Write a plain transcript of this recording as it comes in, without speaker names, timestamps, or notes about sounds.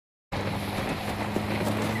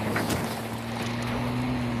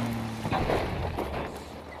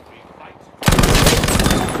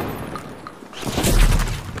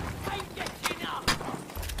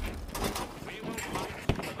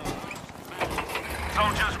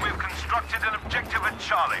Soldiers, we've constructed an objective at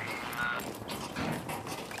Charlie.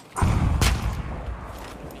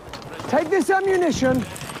 Take this ammunition.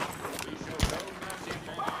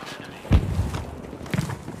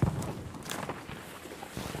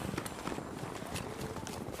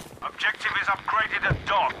 Objective is upgraded at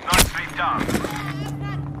Dog. Nicely done.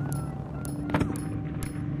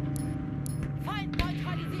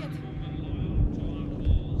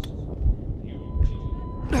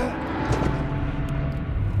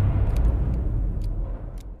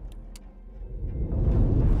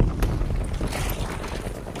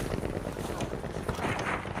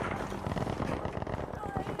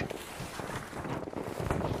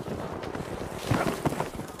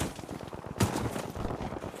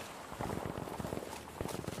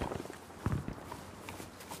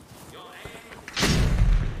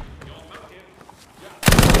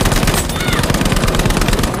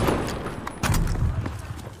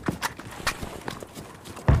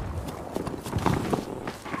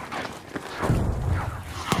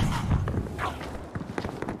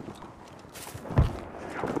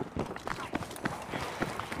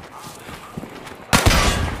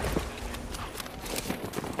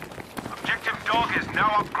 Dog is now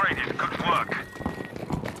upgraded. Good work.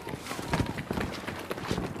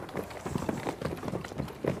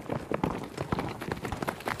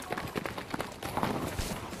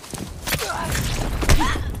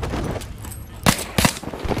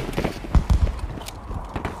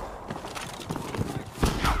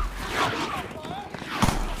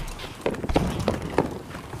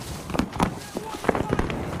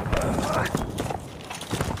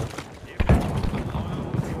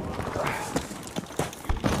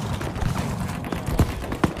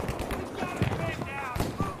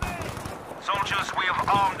 Soldiers, we have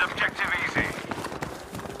armed objective easy.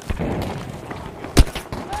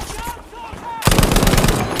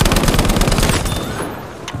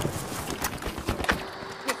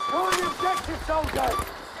 Destroy the objective, soldiers!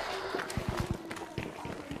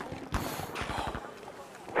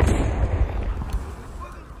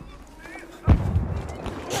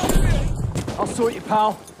 I'll sort you,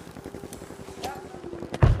 pal.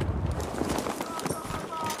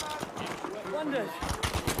 Wonders.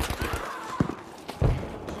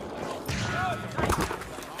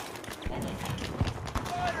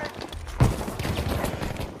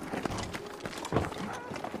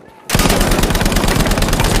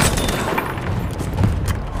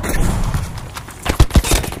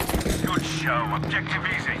 Good show. Objective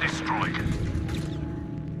easy destroyed.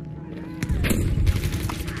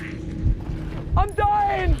 I'm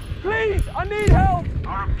dying! Please, I need help!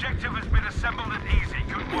 Our objective has been assembled at easy.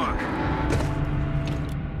 Good work.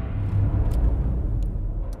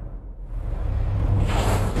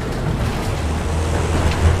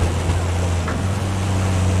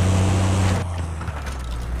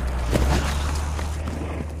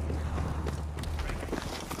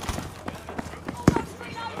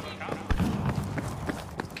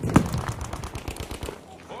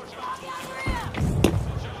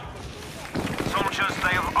 Soldiers,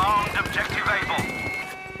 they have armed objective able.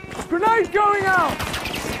 Grenade going out!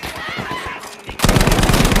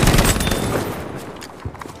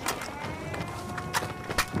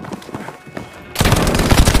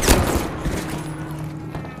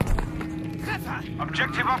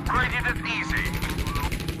 Objective upgraded at easy.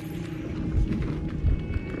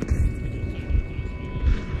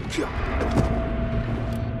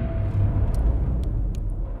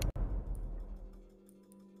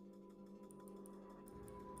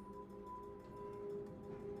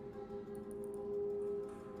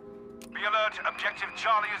 Be alert, objective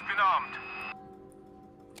Charlie has been armed.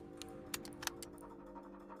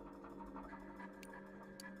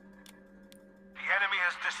 The enemy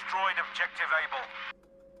has destroyed objective able.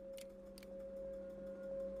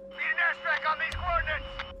 Need an airstrike on these coordinates!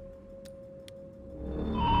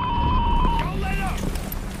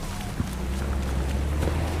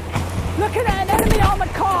 Looking at an enemy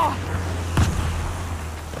armored car!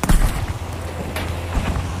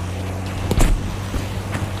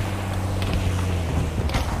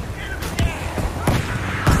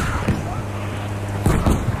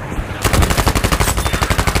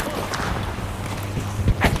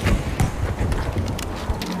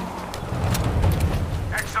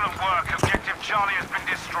 Excellent work. Objective Charlie has been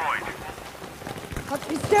destroyed.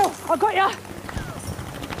 Be still! I got ya!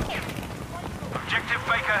 Objective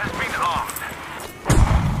Baker has been armed.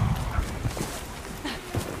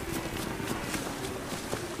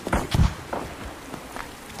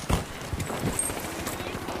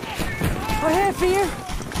 We're here for you!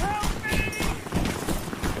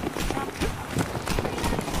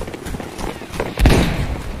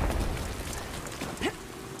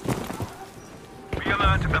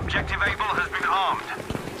 Objective Able has been armed.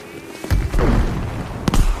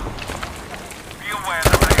 Be aware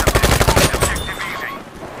that they have destroyed Objective Easy.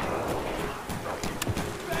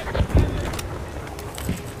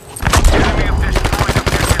 The enemy have destroyed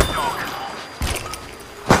Objective Dog.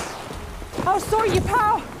 I'll sort you,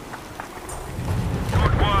 pal.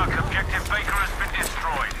 Good work. Objective Baker has been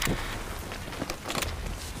destroyed.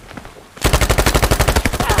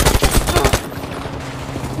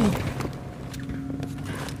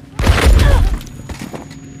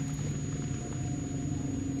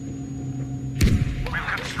 We've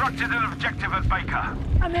constructed an objective at Baker.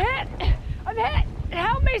 I'm hit. I'm hit.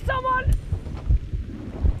 Help me, someone.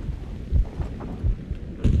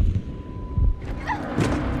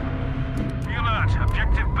 Be alert.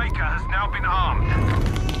 Objective Baker has now been armed.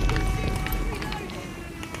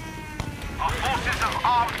 Our forces have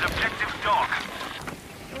armed Objective Dog.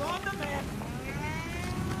 You're on the man.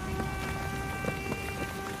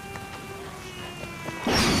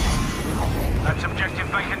 That's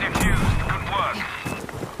Objective Baker defused. Good work.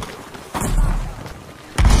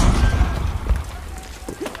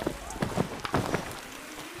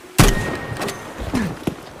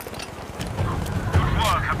 Good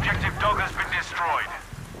work. Objective Dog has been destroyed.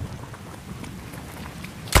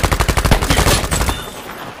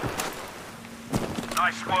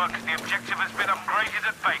 Nice work. The objective has been upgraded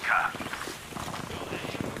at Baker.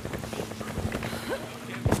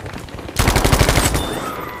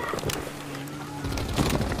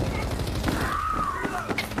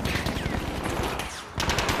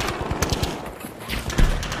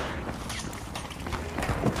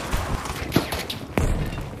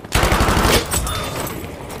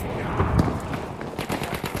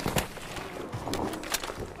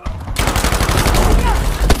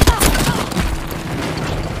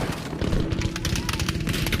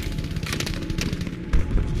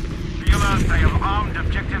 Be alert. They have armed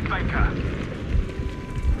Objective Baker.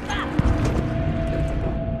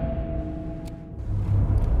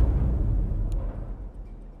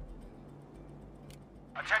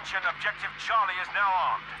 Attention, Objective Charlie is now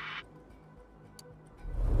armed.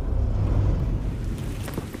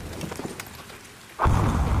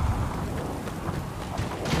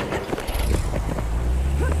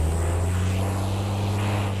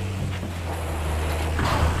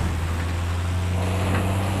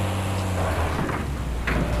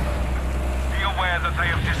 Be aware that they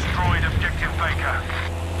have destroyed Objective Baker.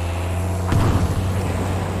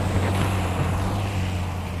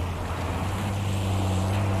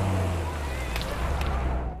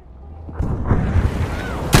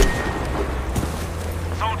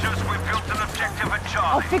 Soldiers, we've built an objective at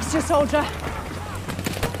I'll Charlie. fix you, soldier.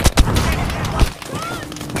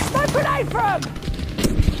 Smoke grenade for him.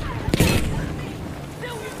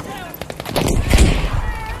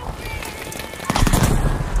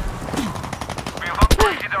 We have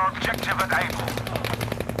upgraded our objective at Able.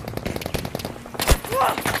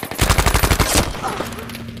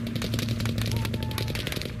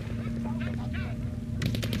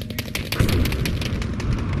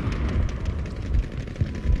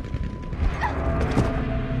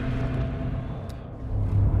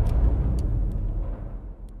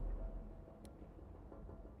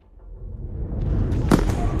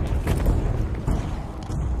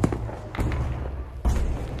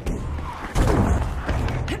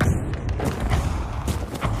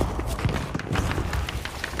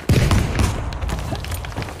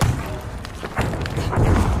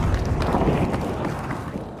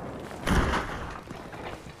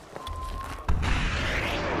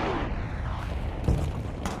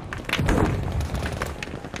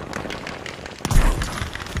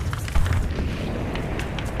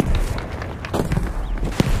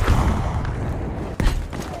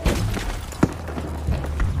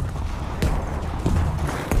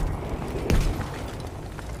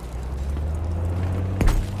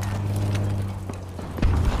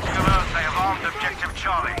 Be alert. They have armed Objective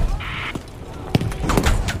Charlie.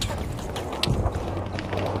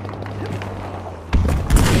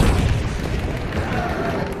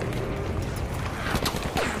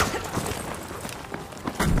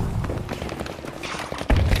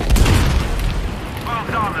 Well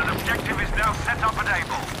done. An objective is now set up at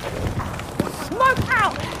Able. Smoke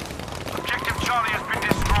out. Objective Charlie has been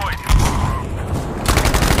destroyed.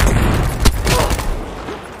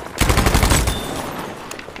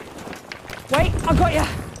 Wait, I got you.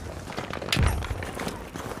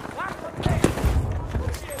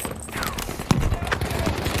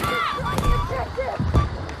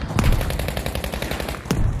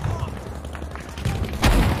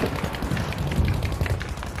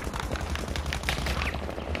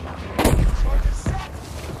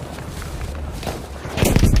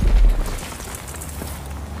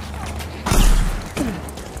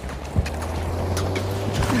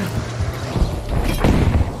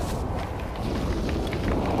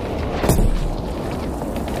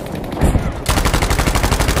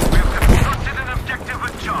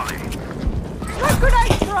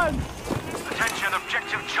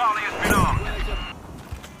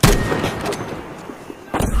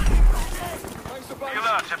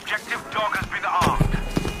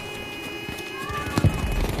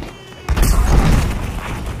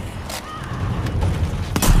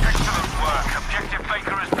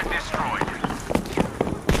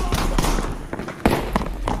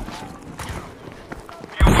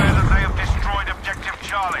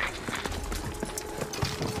 Charlie.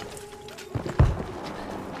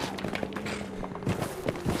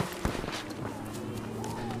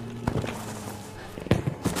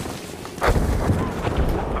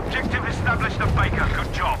 Objective established at Baker.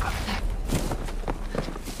 Good job.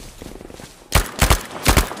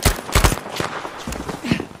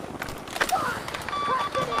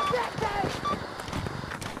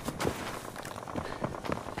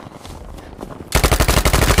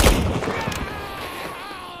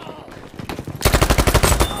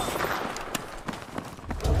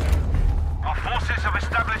 Our forces have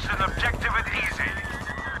established an objective at Easy.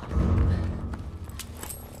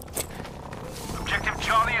 Objective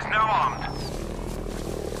Charlie is now armed.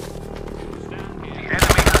 The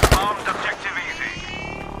enemy has armed Objective Easy.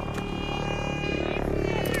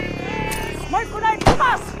 Smoke grenade from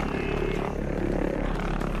us!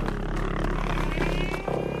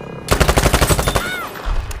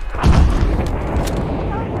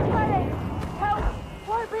 Help!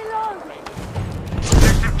 Won't be long!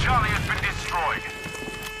 Objective Charlie has been destroyed.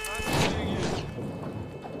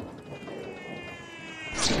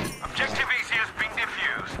 Objective Easy has been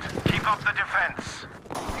defused. Keep up the defense.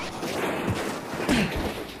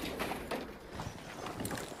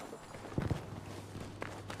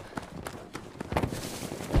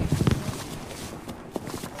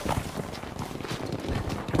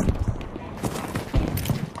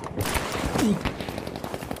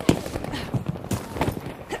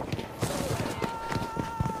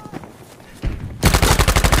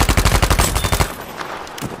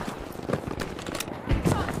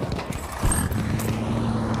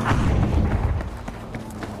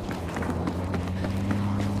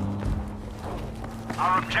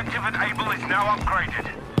 Our objective at Able is now upgraded.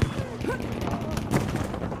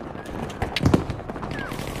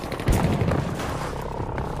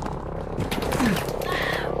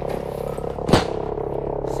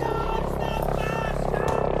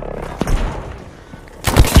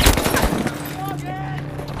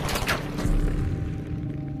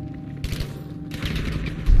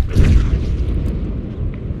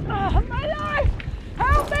 Oh, my life!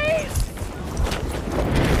 Help me!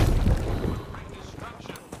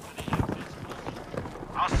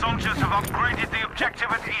 Our soldiers have upgraded the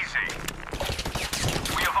objective at Easy.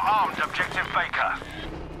 We have armed Objective Baker.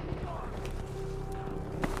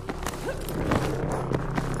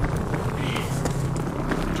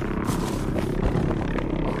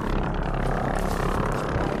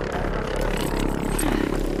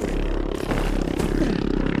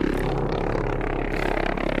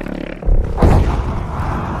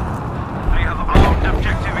 They have armed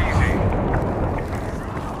Objective Easy.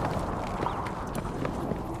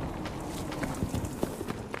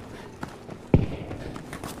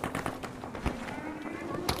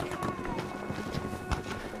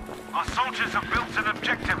 Our soldiers have built an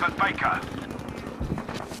objective at Baker.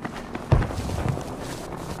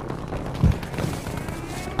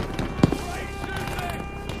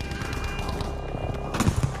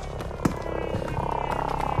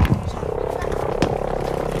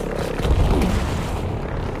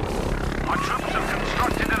 Our troops have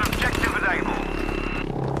constructed an objective at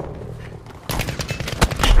Able.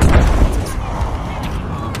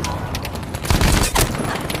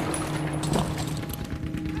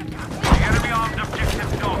 The enemy armed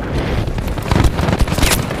Objective Dog.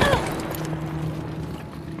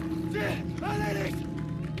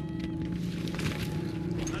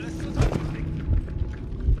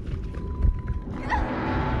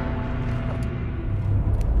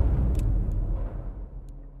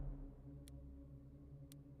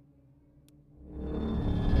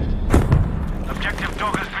 Objective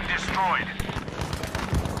Dog has been destroyed.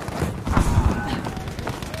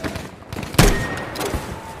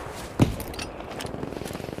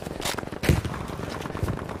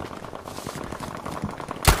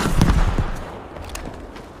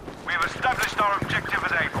 We have established our objective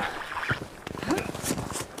at Able.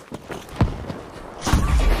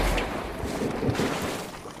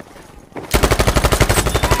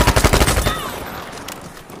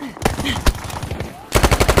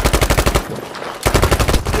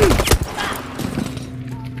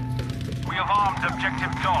 We have armed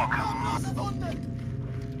Objective Dog.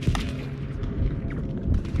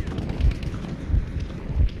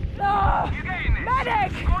 Oh, You getting this?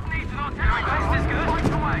 medic! Squad needs an artillery base. This good.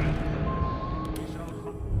 Right away.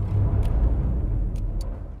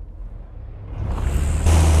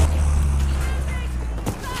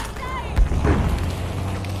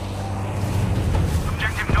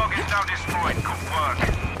 Objective Dog is now destroyed. Good work.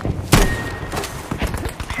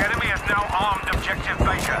 The enemy has now armed Objective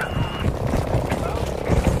Baker.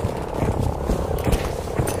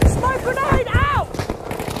 Smoke grenade out!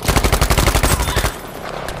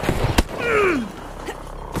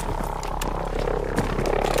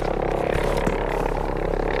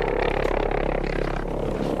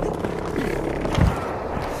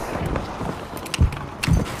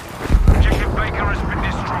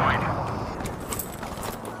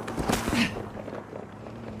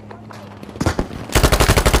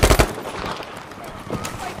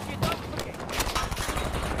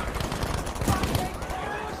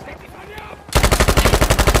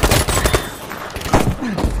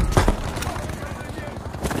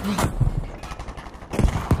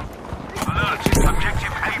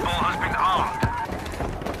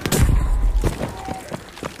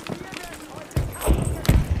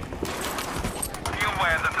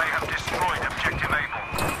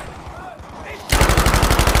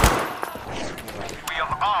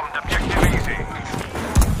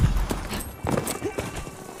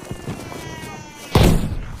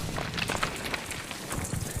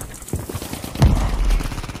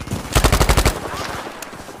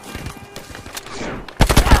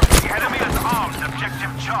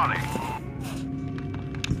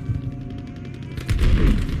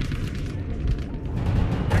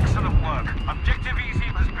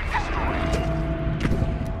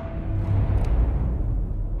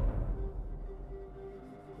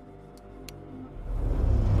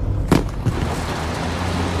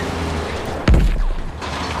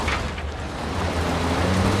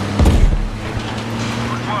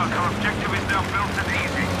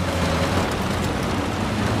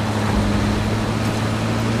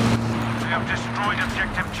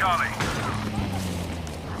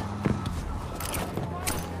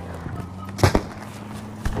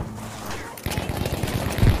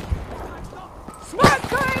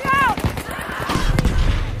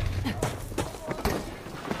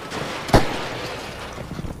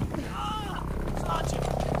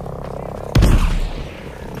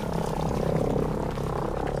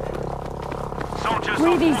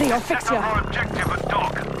 Breathe easy, I'll fix Set you. up our objective at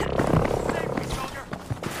dock.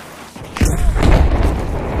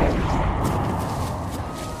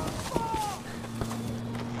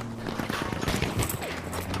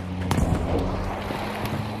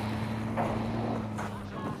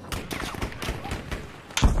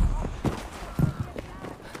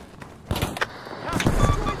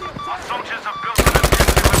 Our soldiers have built an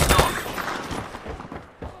objective at dock.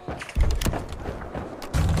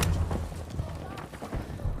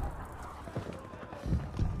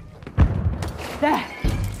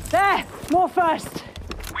 There! More first!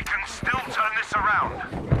 We can still turn this around.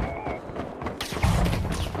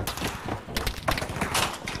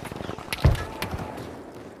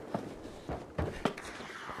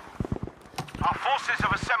 Our forces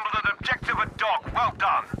have assembled an objective at dock. Well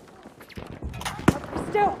done.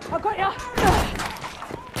 Still, I got ya!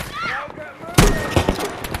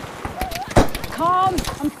 Calm,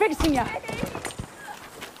 I'm fixing you.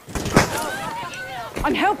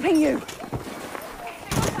 I'm helping you.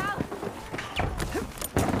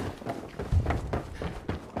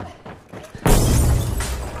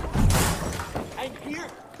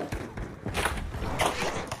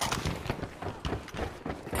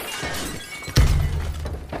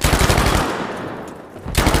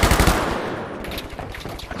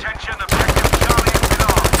 Attention, objective Charlie has been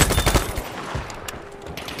armed.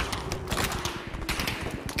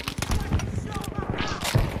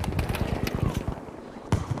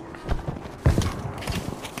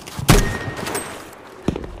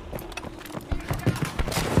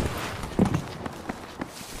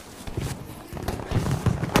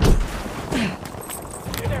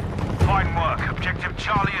 Fine work. Objective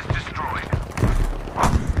Charlie is destroyed.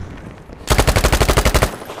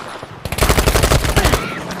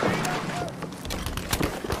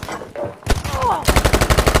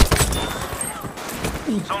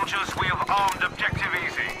 Soldiers, we have armed objective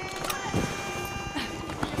easy.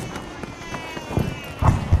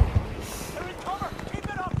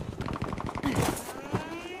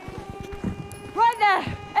 Right there!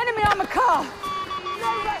 Enemy on the car!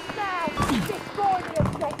 No rest now! Destroy the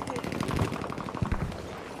objective!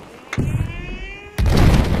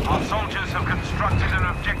 Our soldiers have constructed an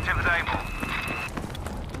objective at Able.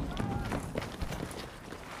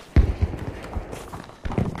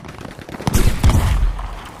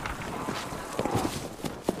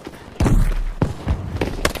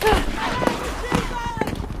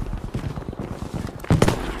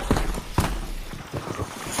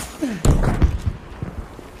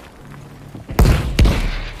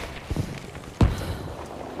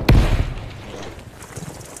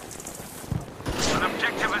 An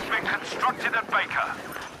objective has been constructed at Baker.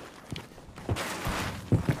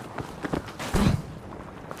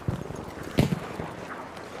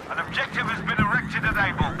 An objective has been erected at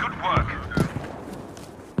Able. Good work.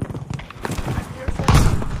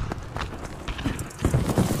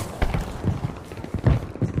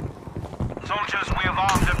 Soldiers, we have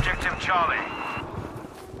armed objective Charlie.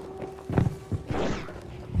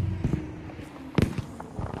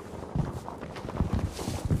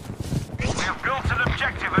 We have built an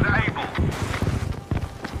objective at Able.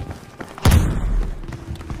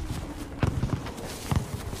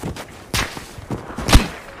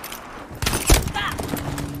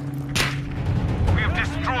 We have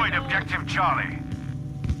destroyed objective Charlie.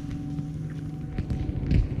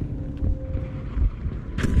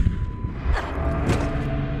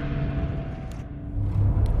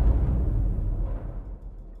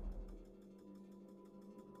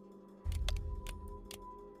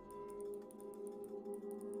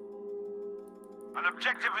 An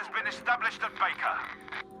objective has been established at Baker.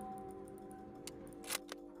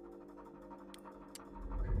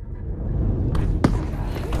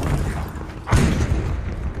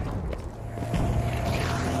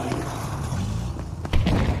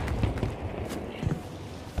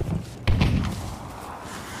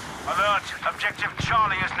 Alert! Objective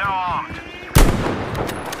Charlie is now armed.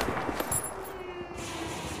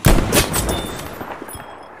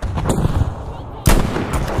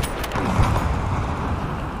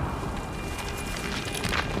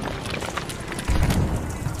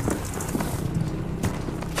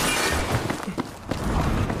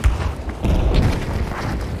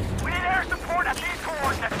 We need air support at these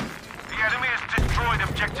coordinates. The enemy has destroyed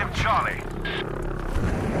objective Charlie.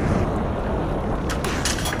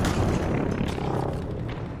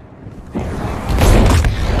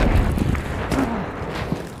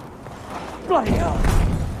 Bloody hell!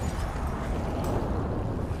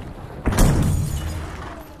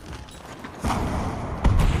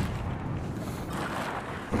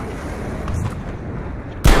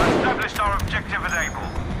 We have established our objective at Able.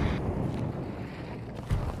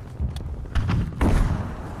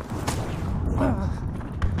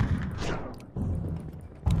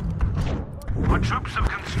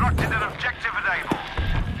 constructed an objective at Able.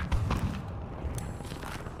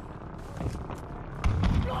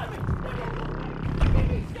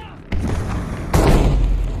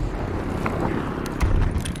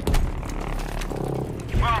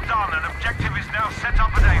 Well done, an objective is now set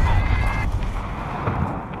up at Able.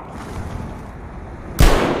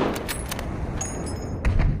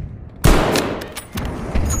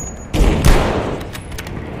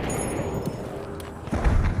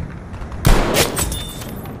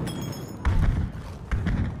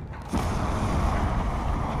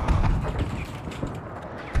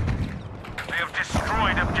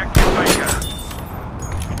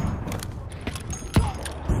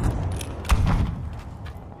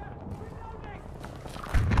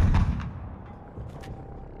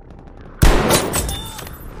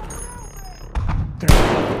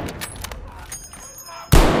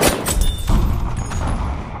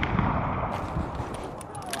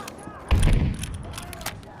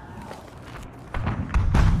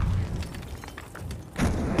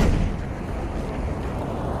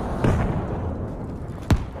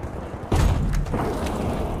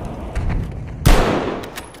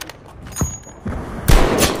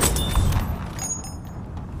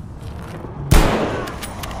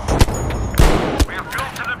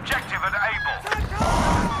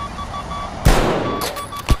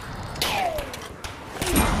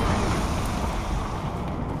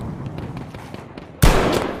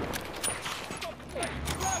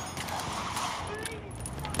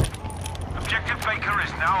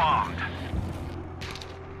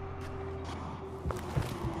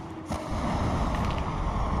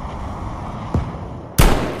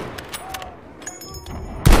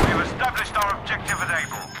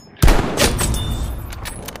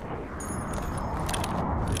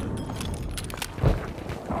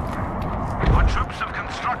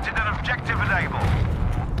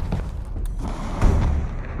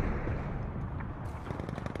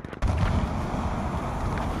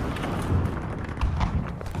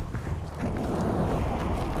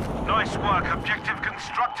 Nice work. Objective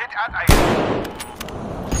constructed at Able.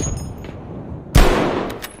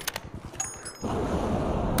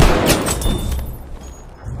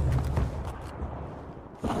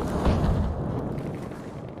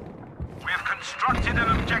 We have constructed an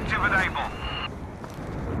objective at Able.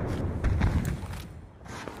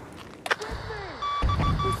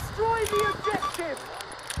 Destroy the objective!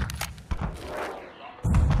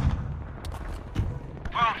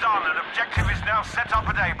 Well done. An objective is now set up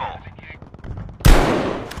at Able.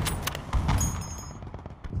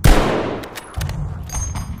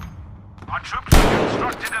 Our troops have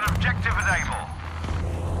constructed an objective at Able.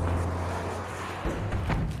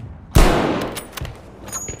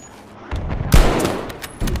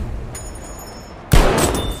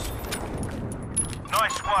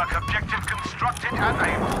 Nice work. Objective constructed at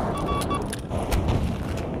Able.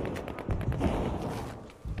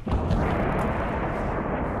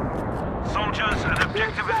 Soldiers, an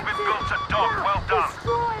objective has been built at Dog. Well done.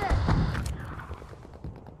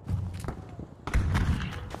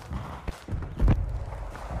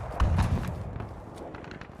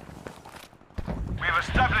 We have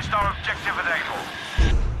established our objective at Able.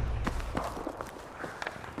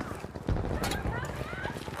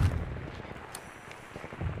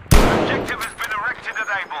 An objective has been erected at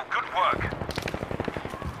Able. Good work.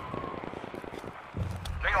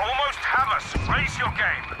 They almost have us. Raise your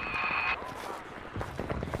game.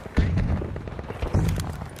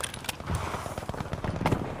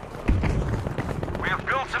 We have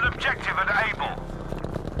built an objective at Able.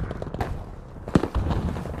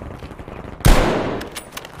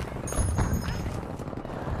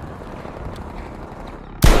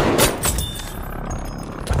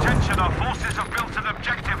 Attention, our forces have built an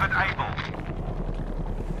objective at Able.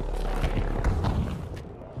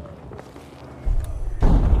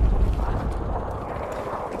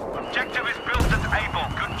 Objective is built at Able.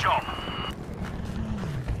 Good job.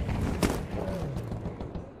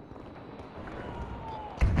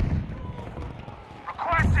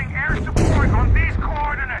 Requesting air support on these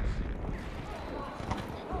coordinates.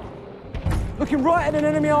 Looking right at an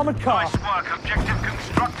enemy armored car. Nice work. Objective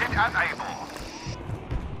constructed at Able.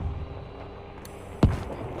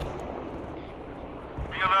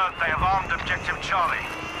 Be alert, they have armed objective Charlie.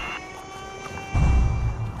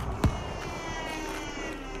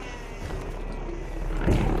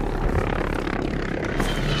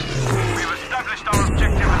 We've established our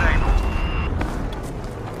objective at Able.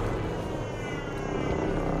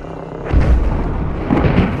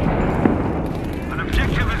 An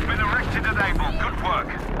objective has been erected at Able. Good work.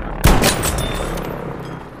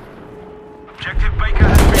 Objective Baker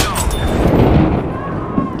has been armed.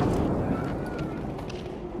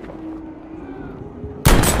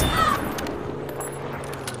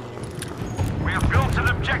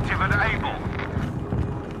 objective at Able.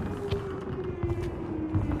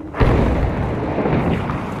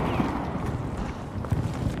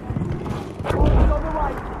 Orders on the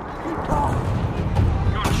way. Keep calm.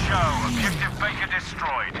 Good show. Objective Baker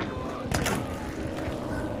destroyed.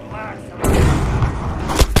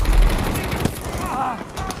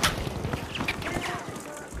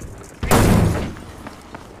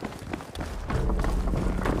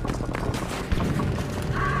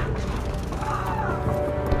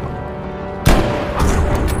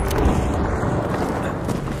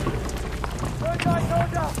 Good night,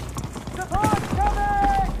 order. Support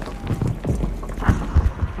coming!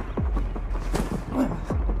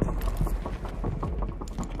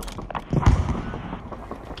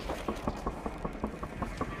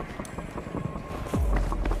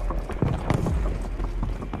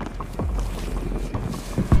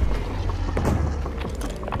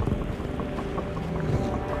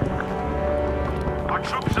 Our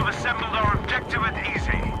troops have assembled our objective at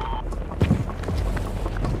Easy.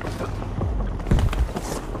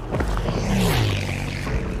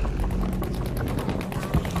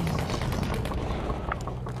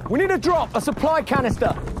 We need a drop, a supply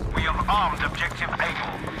canister. We have armed objective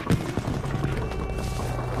Able.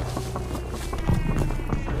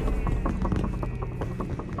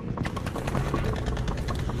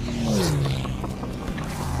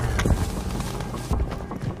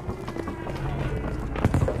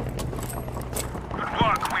 Good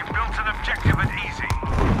work. We've built an objective at Easy.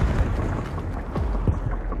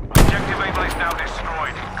 Objective Able is now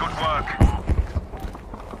destroyed. Good work.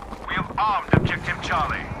 We have armed objective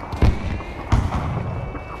Charlie.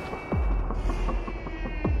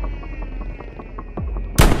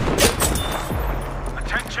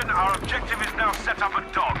 Attention, our objective is now set up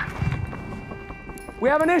at Dog. We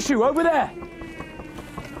have an issue over there.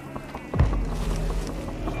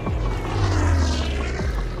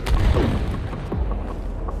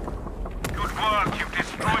 Good work. You've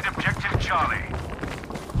destroyed objective Charlie.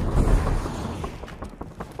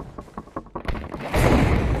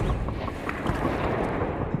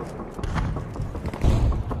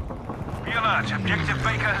 Be alert. Objective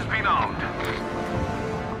Baker has been armed.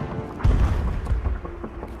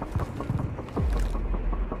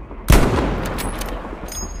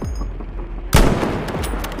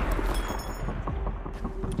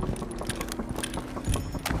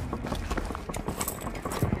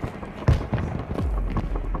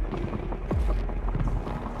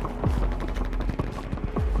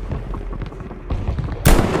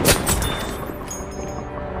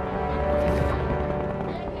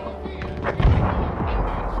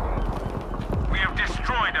 We have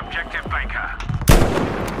destroyed objective Baker.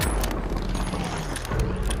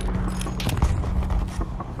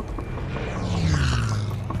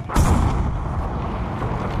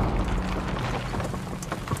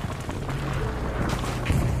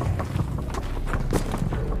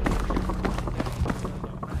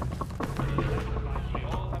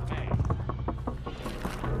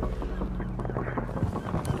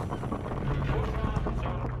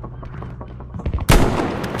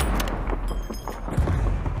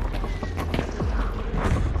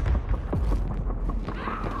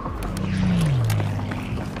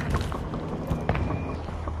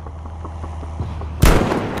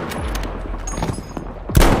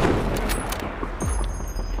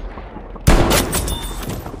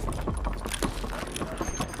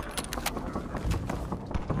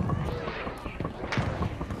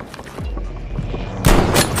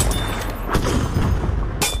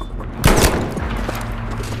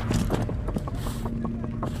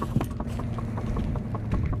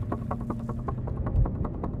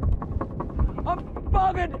 I'm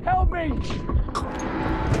buggered. Help me.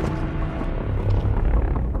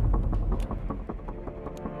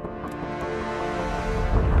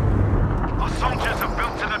 Our soldiers have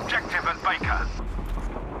built an objective at Baker.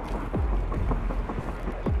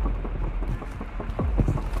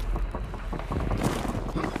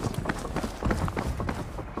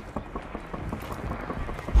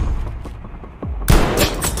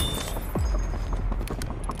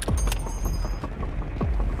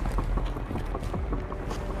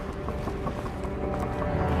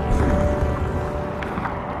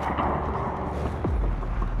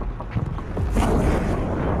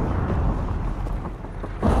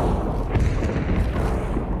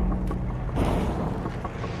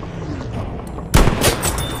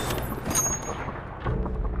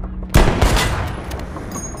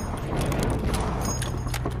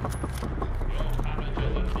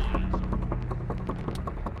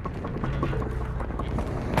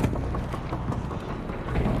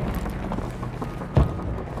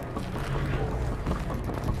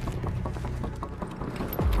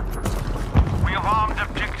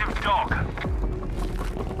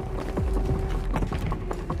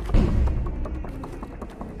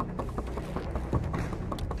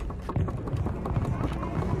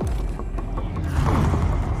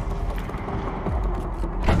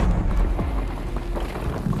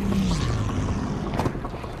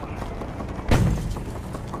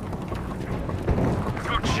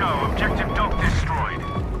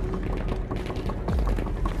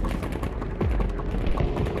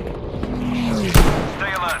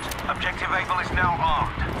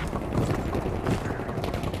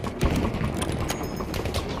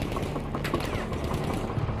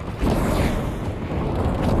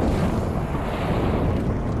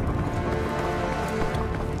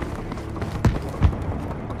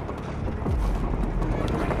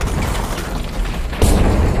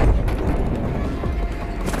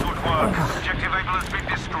 work. Objective Able has been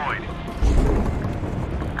destroyed.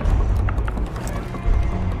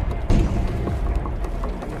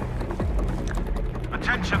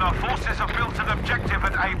 Attention, our forces have built an objective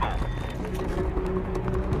at Able.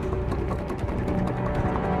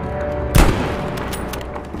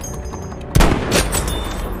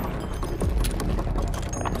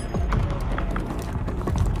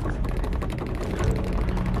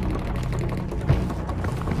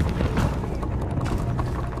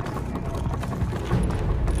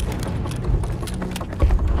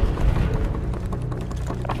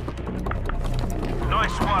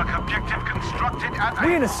 Nice work. Objective constructed at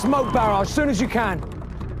We in Able. a smoke barrage as soon as you can. No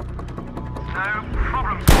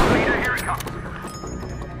problem, squad leader. Here it comes.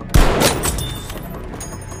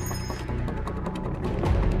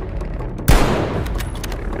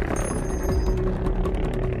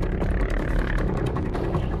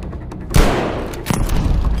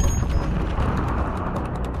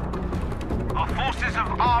 Our forces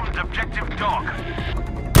have armed objective Dog.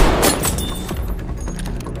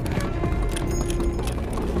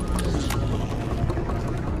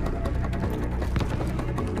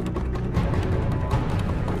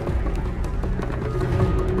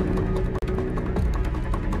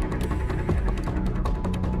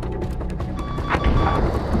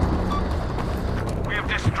 We have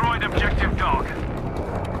destroyed objective Dog.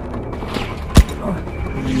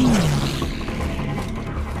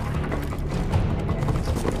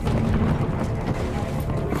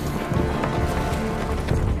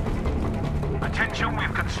 Attention,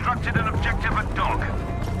 we've constructed an objective at Dog.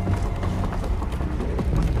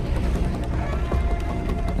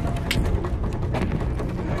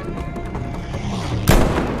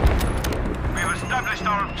 We have established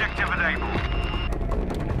our objective at Able.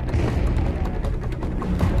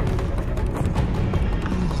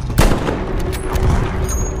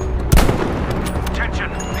 Attention,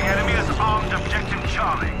 the enemy has armed objective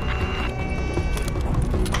Charlie.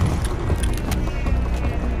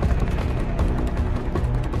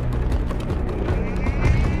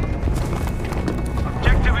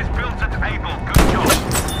 Objective is built at Able. Good job.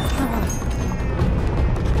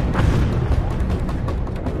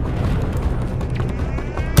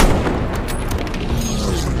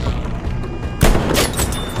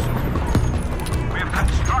 We have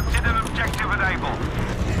constructed an objective at Able.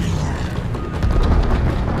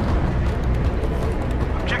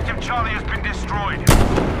 Objective Charlie has been destroyed.